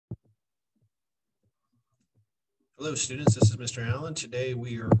Hello students, this is Mr. Allen. Today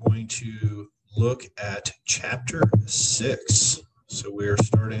we are going to look at Chapter 6. So we're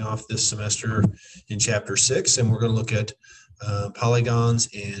starting off this semester in Chapter 6 and we're going to look at polygons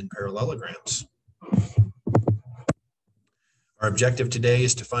and parallelograms. Our objective today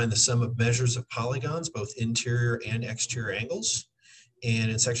is to find the sum of measures of polygons, both interior and exterior angles.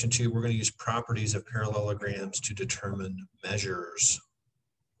 And in section 2, we're going to use properties of parallelograms to determine measures.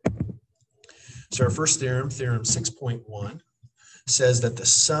 So our first theorem, theorem 6.1, says that the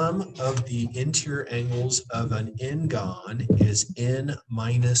sum of the interior angles of an n-gon is n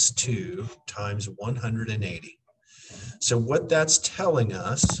minus 2 times 180. So what that's telling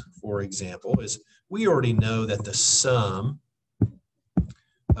us, for example, is we already know that the sum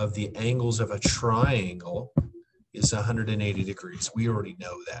of the angles of a triangle is 180 degrees. We already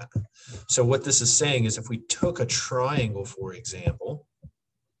know that. So what this is saying is if we took a triangle, for example,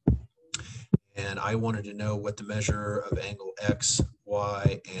 and I wanted to know what the measure of angle X,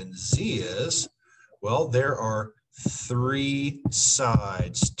 Y, and Z is, well, there are 3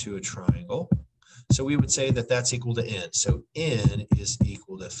 sides to a triangle. So we would say that that's equal to n. So n is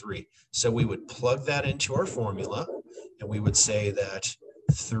equal to 3. So we would plug that into our formula, and we would say that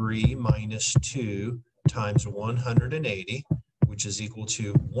 3 minus 2 times 180, which is equal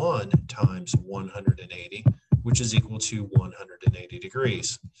to 1 times 180, which is equal to 180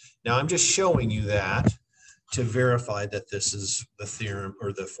 degrees. Now I'm just showing you that to verify that this is the theorem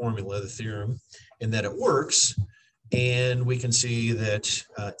or the formula, the theorem, and that it works. And we can see that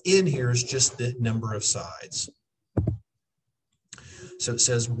n here is just the number of sides. So it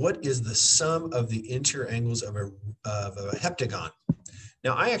says, what is the sum of the interior angles of a heptagon?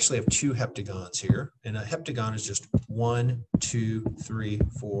 Now I actually have 2 heptagons here, and a heptagon is just 1, 2, 3,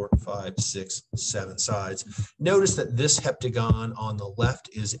 4, 5, 6, 7 sides. Notice that this heptagon on the left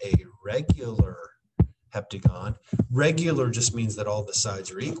is a regular heptagon. Regular just means that all the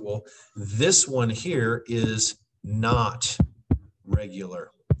sides are equal. This one here is not regular,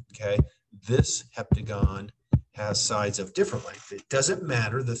 okay? This heptagon has sides of different length. It doesn't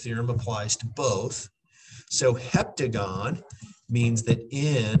matter, the theorem applies to both. So heptagon means that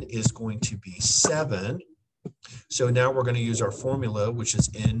n is going to be 7. So now we're going to use our formula, which is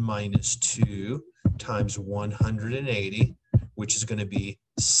n minus 2 times 180, which is going to be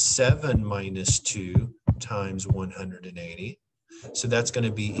 7 minus 2 times 180. So that's going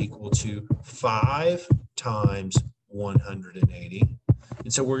to be equal to 5 times 180.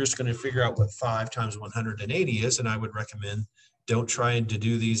 And so we're just going to figure out what 5 times 180 is, and I would recommend don't try to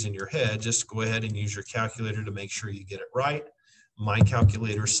do these in your head. Just go ahead and use your calculator to make sure you get it right. My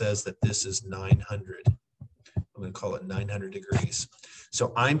calculator says that this is 900. I'm going to call it 900 degrees.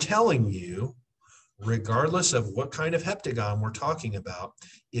 So I'm telling you, regardless of what kind of heptagon we're talking about,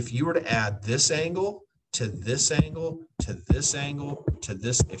 if you were to add this angle to this angle to this angle to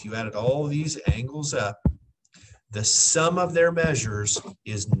this, if you added all these angles up, the sum of their measures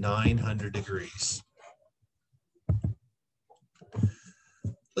is 900 degrees.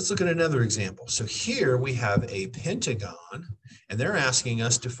 Let's look at another example. So here we have a pentagon, and they're asking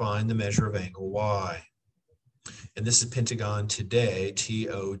us to find the measure of angle Y. And this is pentagon today,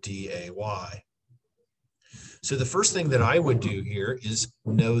 T-O-D-A-Y. So the first thing that I would do here is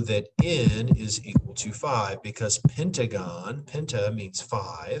know that n is equal to 5 because pentagon, penta means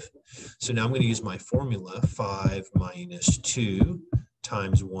 5. So now I'm going to use my formula, 5 minus 2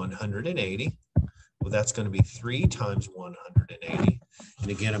 times 180. Well, that's going to be 3 times 180.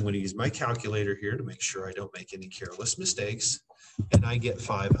 And again, I'm going to use my calculator here to make sure I don't make any careless mistakes. And I get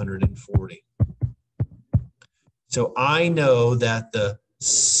 540. So I know that the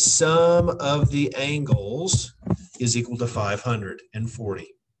sum of the angles is equal to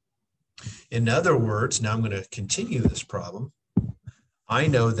 540. In other words, now I'm going to continue this problem. I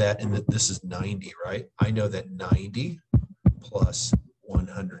know that, and this is 90, right? I know that 90 plus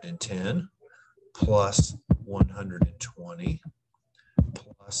 110 plus 120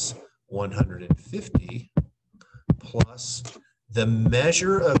 plus 150 plus the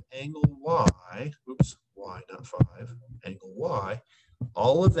measure of angle Y, oops, Y, not 5, angle Y,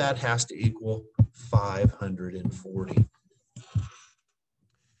 all of that has to equal 540.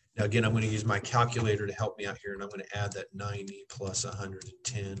 Now again, I'm going to use my calculator to help me out here, and I'm going to add that 90 plus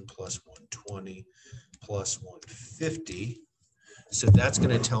 110 plus 120 plus 150. So that's going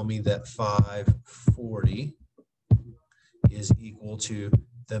to tell me that 540 is equal to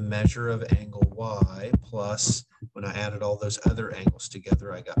the measure of angle Y plus, when I added all those other angles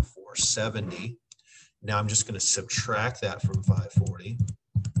together, I got 470. Now I'm just going to subtract that from 540.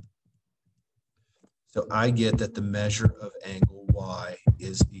 So I get that the measure of angle Y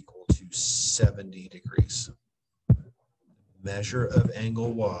is equal to 70 degrees. measure of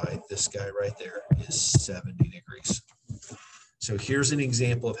angle Y, this guy right there, is 70 degrees. So here's an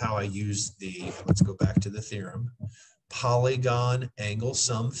example of how I use the, let's go back to the theorem, polygon angle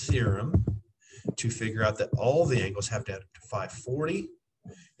sum theorem to figure out that all the angles have to add up to 540.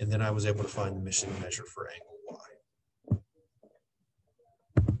 And then I was able to find the missing measure for angle Y.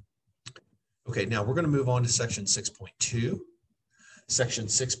 Okay, now we're going to move on to section 6.2. Section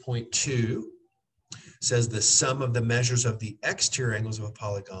 6.2 says the sum of the measures of the exterior angles of a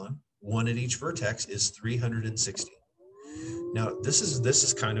polygon, one at each vertex, is 360. Now, this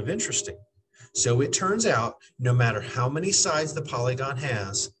is kind of interesting. So it turns out no matter how many sides the polygon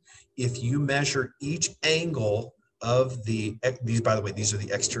has, if you measure each angle of these, by the way, these are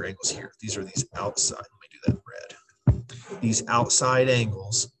the exterior angles here. These are these outside. Let me do that in red. These outside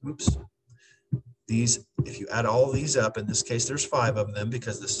angles, oops. These, if you add all these up, in this case, there's 5 of them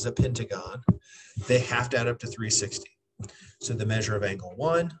because this is a pentagon, they have to add up to 360. So the measure of angle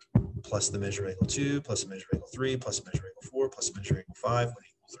 1 plus the measure of angle 2 plus the measure of angle 3 plus the measure of angle 4 plus the measure of angle 5 would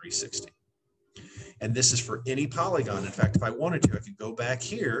equal 360. And this is for any polygon. In fact, if I wanted to, I could go back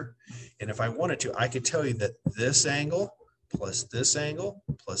here, and if I wanted to, I could tell you that this angle plus this angle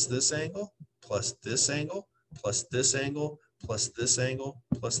plus this angle plus this angle plus this angle plus this angle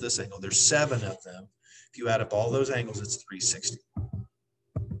plus this angle. There's 7 of them. If you add up all those angles, it's 360.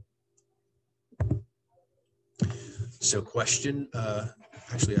 So question,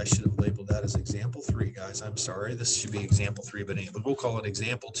 actually I should have labeled that as example 3, guys. I'm sorry, this should be example 3, but we'll call it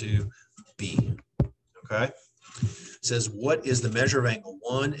example 2B, okay? It says, what is the measure of angle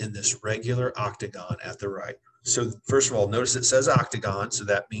 1 in this regular octagon at the right? So first of all, notice it says octagon, so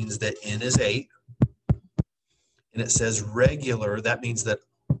that means that n is 8. And it says regular, that means that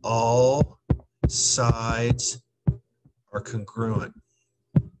all sides are congruent.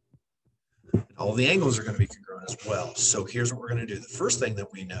 And all the angles are going to be congruent as well. So here's what we're going to do. The first thing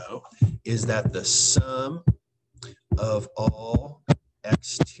that we know is that the sum of all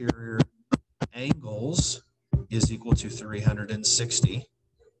exterior angles is equal to 360.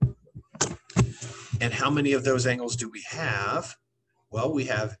 And how many of those angles do we have? Well, we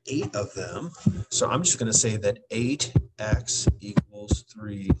have 8 of them. So I'm just going to say that 8x equals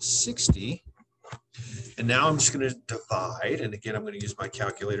 360. And now I'm just going to divide. And again, I'm going to use my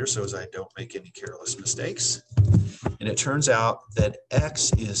calculator so as I don't make any careless mistakes. And it turns out that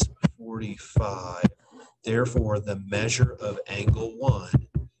x is 45. Therefore, the measure of angle 1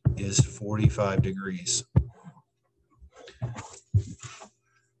 is 45 degrees.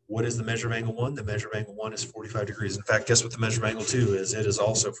 What is the measure of angle 1? The measure of angle 1 is 45 degrees. In fact, guess what the measure of angle 2 is? It is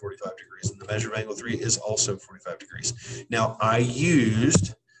also 45 degrees. And the measure of angle 3 is also 45 degrees. Now, I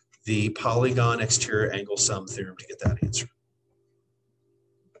used the polygon exterior angle sum theorem to get that answer.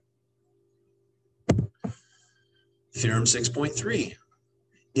 Theorem 6.3.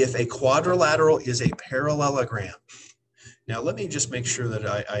 If a quadrilateral is a parallelogram. Now, let me just make sure that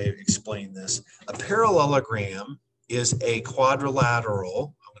I explain this. A parallelogram is a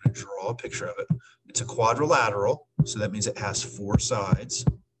quadrilateral. I'm going to draw a picture of it. It's a quadrilateral, so that means it has 4 sides.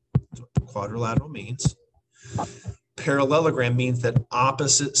 That's what quadrilateral means. Parallelogram means that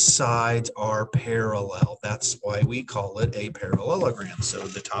opposite sides are parallel. That's why we call it a parallelogram. So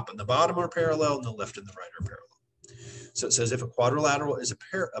the top and the bottom are parallel, and the left and the right are parallel. So it says if a quadrilateral is a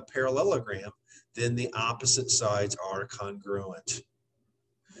parallelogram, then the opposite sides are congruent.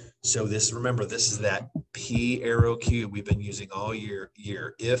 So this, remember, this is that P arrow Q we've been using all year.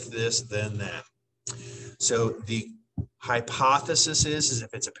 If this, then that. So the hypothesis is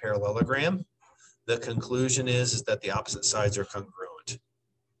if it's a parallelogram, the conclusion is that the opposite sides are congruent.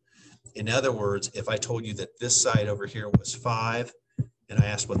 In other words, if I told you that this side over here was 5, and I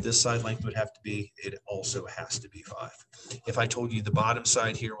asked what this side length would have to be, it also has to be 5. If I told you the bottom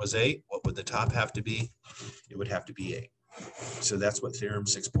side here was 8, what would the top have to be? It would have to be 8. So that's what theorem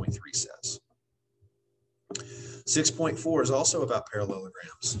 6.3 says. 6.4 is also about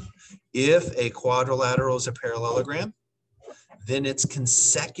parallelograms. If a quadrilateral is a parallelogram, then its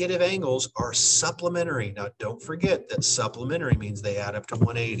consecutive angles are supplementary. Now, don't forget that supplementary means they add up to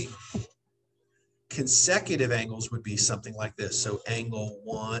 180. Consecutive angles would be something like this. So angle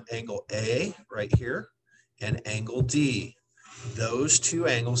A right here, and angle D. Those two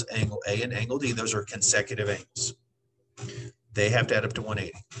angles, angle A and angle D, those are consecutive angles. They have to add up to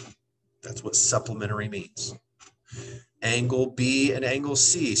 180. That's what supplementary means. Angle B and angle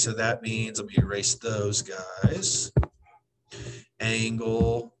C. So that means, let me erase those guys.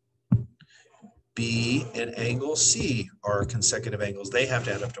 Angle B and angle C are consecutive angles. They have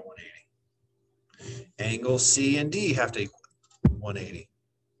to add up to 180. Angle C and D have to equal 180.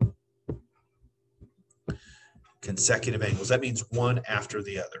 Consecutive angles. That means one after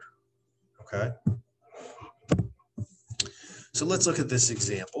the other. Okay. So let's look at this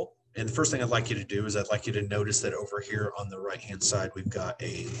example. And the first thing I'd like you to do is I'd like you to notice that over here on the right-hand side, we've got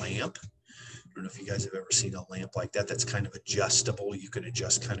a lamp. I don't know if you guys have ever seen a lamp like that. That's kind of adjustable. You can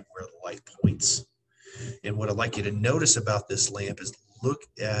adjust kind of where the light points. And what I'd like you to notice about this lamp is look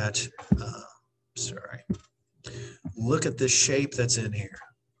at, look at this shape that's in here.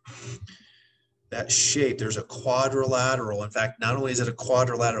 That shape, there's a quadrilateral. In fact, not only is it a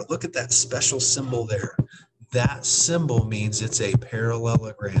quadrilateral, look at that special symbol there. That symbol means it's a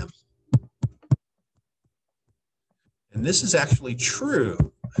parallelogram. And this is actually true.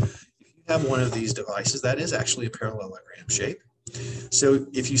 If you have one of these devices, that is actually a parallelogram shape. So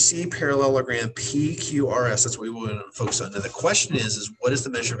if you see parallelogram PQRS, that's what we want to focus on. Now the question is what is the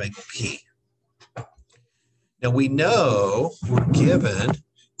measure of angle P? Now we know we're given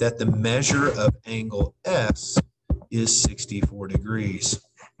that the measure of angle S is 64 degrees.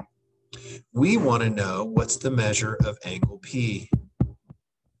 We want to know what's the measure of angle P.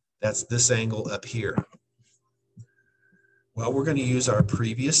 That's this angle up here. Well, we're going to use our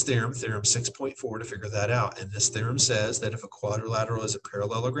previous theorem, theorem 6.4, to figure that out. And this theorem says that if a quadrilateral is a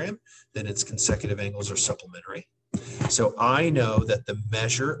parallelogram, then its consecutive angles are supplementary. So I know that the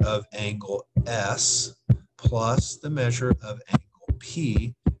measure of angle S plus the measure of angle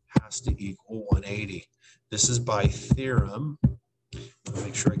P has to equal 180. This is by theorem. Let me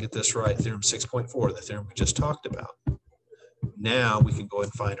make sure I get this right. Theorem 6.4, the theorem we just talked about. Now we can go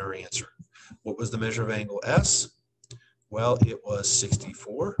and find our answer. What was the measure of angle S? Well, it was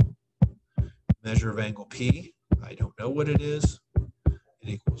 64. Measure of angle P, I don't know what it is. It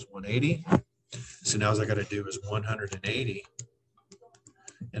equals 180. So now all I got to do is 180.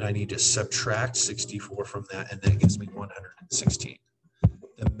 And I need to subtract 64 from that, and that gives me 116.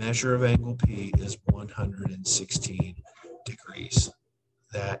 The measure of angle P is 116 degrees.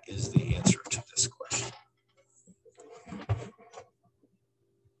 That is the answer to this question.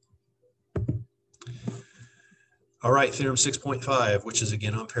 All right, theorem 6.5, which is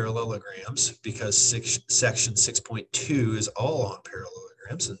again on parallelograms, because section 6.2 is all on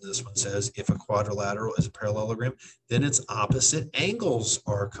parallelograms. And this one says if a quadrilateral is a parallelogram, then its opposite angles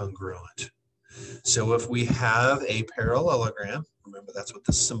are congruent. So if we have a parallelogram, remember that's what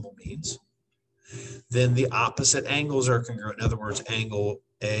the symbol means, then the opposite angles are congruent. In other words, angle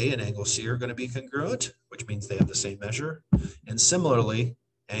A and angle C are going to be congruent, which means they have the same measure. And similarly,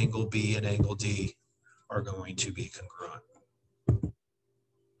 angle B and angle D are going to be congruent.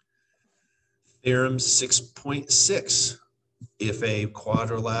 Theorem 6.6. If a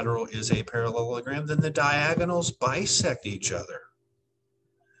quadrilateral is a parallelogram, then the diagonals bisect each other.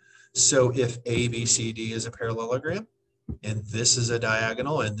 So if ABCD is a parallelogram, and this is a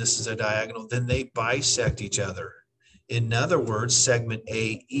diagonal, and this is a diagonal, then they bisect each other. In other words, segment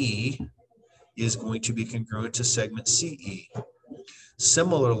AE is going to be congruent to segment CE.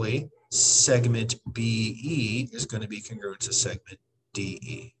 Similarly, segment BE is going to be congruent to segment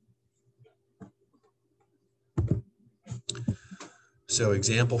DE. So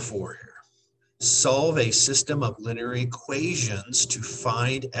example 4 here. Solve a system of linear equations to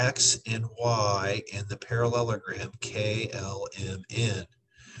find x and y in the parallelogram KLMN.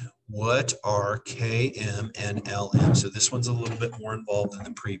 What are KM and LM? So this one's a little bit more involved than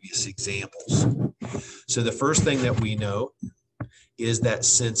the previous examples. So the first thing that we know is that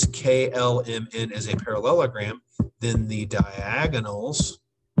since KLMN is a parallelogram, then the diagonals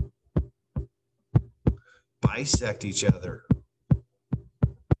bisect each other.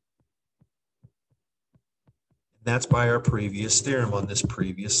 That's by our previous theorem on this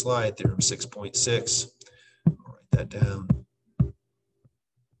previous slide, theorem 6.6. I'll write that down.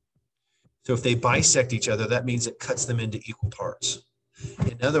 So if they bisect each other, that means it cuts them into equal parts.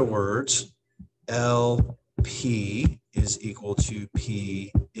 In other words, LP is equal to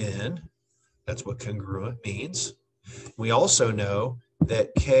PN. That's what congruent means. We also know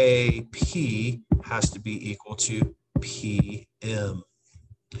that KP has to be equal to PM.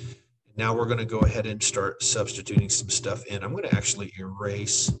 Now we're going to go ahead and start substituting some stuff in. I'm going to actually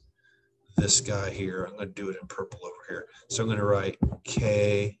erase this guy here. I'm going to do it in purple over here. So I'm going to write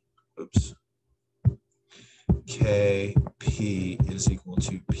KP is equal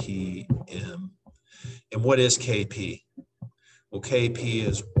to PM. And what is KP? Well, KP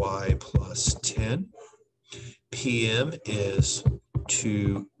is y plus 10. PM is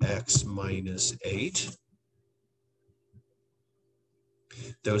 2x minus 8.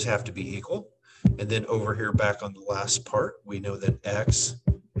 Those have to be equal. And then over here back on the last part, we know that x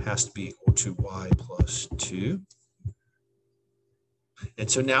has to be equal to y plus 2. And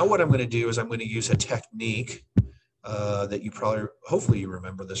so now what I'm going to do is I'm going to use a technique that you probably, hopefully you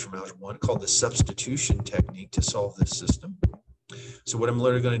remember this from Algebra 1, called the substitution technique to solve this system. So what I'm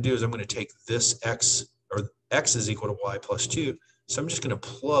literally going to do is I'm going to take this x, or x is equal to y plus 2. So I'm just going to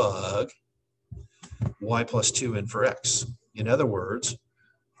plug y plus 2 in for x. In other words,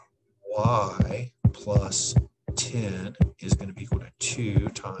 y plus 10 is going to be equal to 2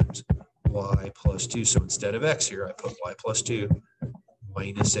 times y plus 2. So instead of x here, I put y plus 2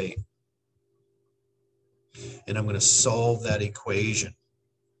 minus 8. And I'm going to solve that equation.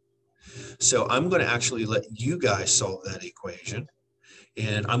 So I'm going to actually let you guys solve that equation.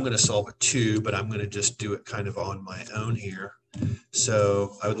 And I'm going to solve it too, but I'm going to just do it kind of on my own here.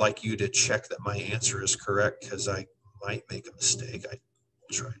 So I would like you to check that my answer is correct, because I might make a mistake. I will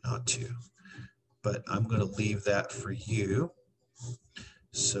try not to, but I'm going to leave that for you.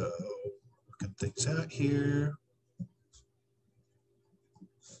 So working things out here.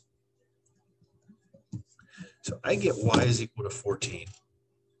 So I get y is equal to 14.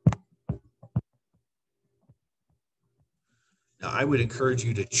 Now I would encourage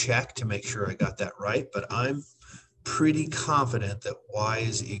you to check to make sure I got that right, but I'm pretty confident that y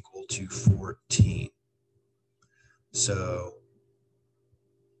is equal to 14. So,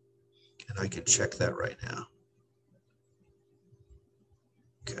 and I can check that right now.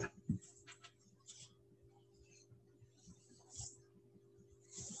 Okay.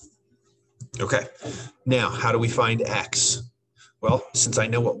 Okay, now how do we find x? Well, since I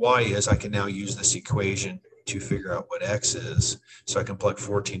know what y is, I can now use this equation to figure out what x is. So I can plug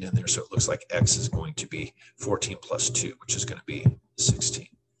 14 in there, so it looks like x is going to be 14 plus 2, which is going to be 16.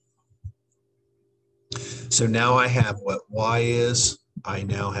 So now I have what y is. I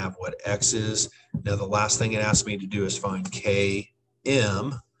now have what x is. Now the last thing it asks me to do is find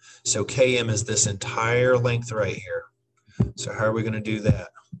km. So km is this entire length right here. So how are we going to do that?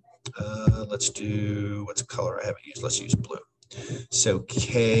 Let's do, what's a color I haven't used? Let's use blue. So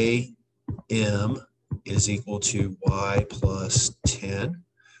km is equal to y plus 10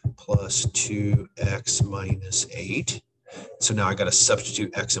 plus 2x minus 8. So now I got to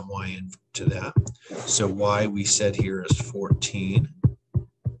substitute x and y into that. So y we said here is 14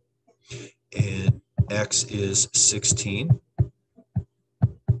 and x is 16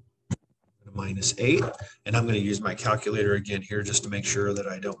 minus 8. And I'm going to use my calculator again here just to make sure that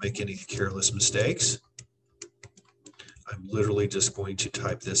I don't make any careless mistakes. I'm literally just going to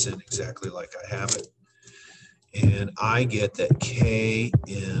type this in exactly like I have it. And I get that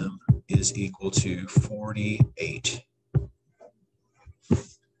km is equal to 48.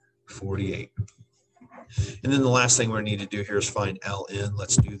 48. And then the last thing we need to do here is find ln.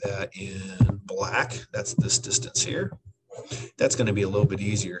 Let's do that in black. That's this distance here. That's going to be a little bit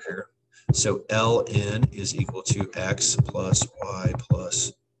easier here. So ln is equal to x plus y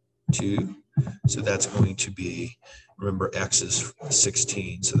plus 2. So that's going to be, remember x is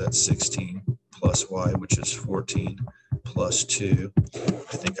 16, so that's 16 plus y, which is 14 plus 2.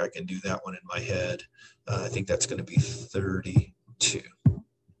 I think I can do that one in my head. I think that's going to be 32.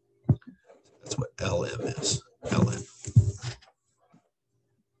 That's what LM is, ln.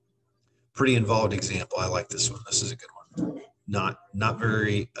 Pretty involved example. I like this one. This is a good one. Not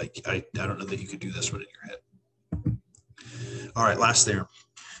very, I don't know that you could do this one in your head. All right, last theorem.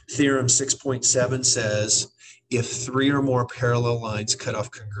 Theorem 6.7 says, if 3 or more parallel lines cut off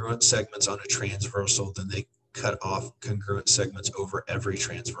congruent segments on a transversal, then they cut off congruent segments over every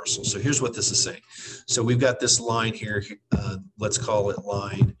transversal. So here's what this is saying. So we've got this line here. Let's call it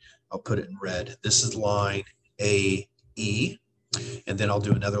line, I'll put it in red. This is line AE. And then I'll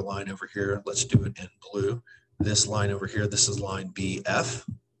do another line over here. Let's do it in blue. This line over here, this is line BF.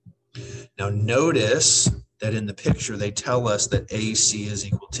 Now notice that in the picture, they tell us that AC is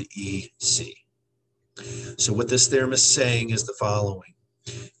equal to EC. So what this theorem is saying is the following.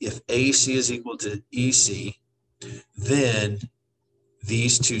 If AC is equal to EC, then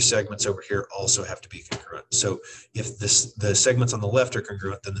these two segments over here also have to be congruent. So if the segments on the left are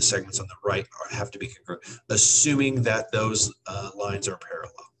congruent, then the segments on the right have to be congruent, assuming that those lines are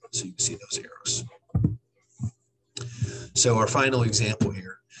parallel. So you can see those arrows. So our final example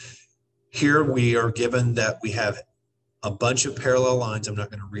here. Here we are given that we have a bunch of parallel lines. I'm not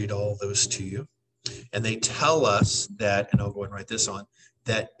going to read all those to you. And they tell us that, and I'll go and write this on,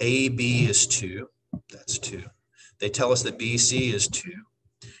 that AB is 2. That's 2. They tell us that BC is 2.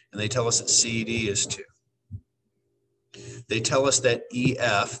 And they tell us that CD is 2. They tell us that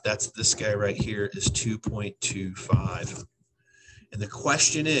EF, that's this guy right here, is 2.25. And the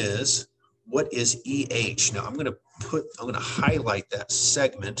question is, what is EH? Now I'm going to highlight that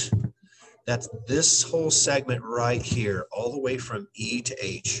segment. That's this whole segment right here, all the way from E to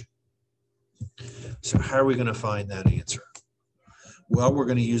H. So how are we going to find that answer? Well, we're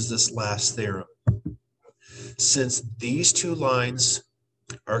going to use this last theorem. Since these two lines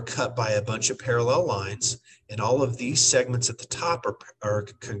are cut by a bunch of parallel lines, and all of these segments at the top are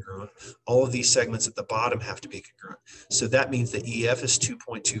congruent, all of these segments at the bottom have to be congruent. So that means that EF is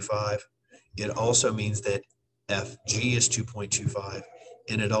 2.25. It also means that FG is 2.25,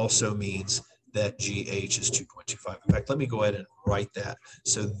 and it also means that GH is 2.25. In fact, let me go ahead and write that.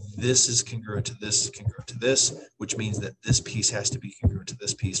 So this is congruent to this, congruent to this, which means that this piece has to be congruent to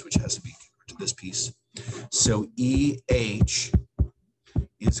this piece, which has to be congruent to this piece. So EH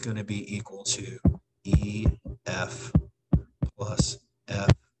is going to be equal to EF plus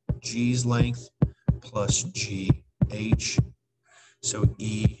FG's length plus GH. So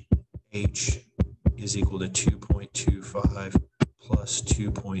EH is equal to 2.25 plus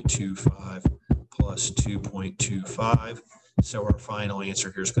 2.25 plus 2.25. So our final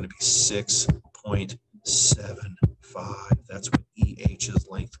answer here is going to be 6.75. That's what EH's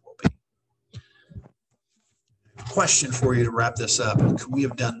length will be. Question for you to wrap this up. Could we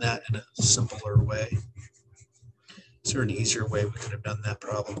have done that in a simpler way? Is there an easier way we could have done that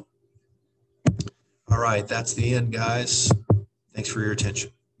problem? All right, that's the end, guys. Thanks for your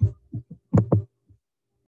attention.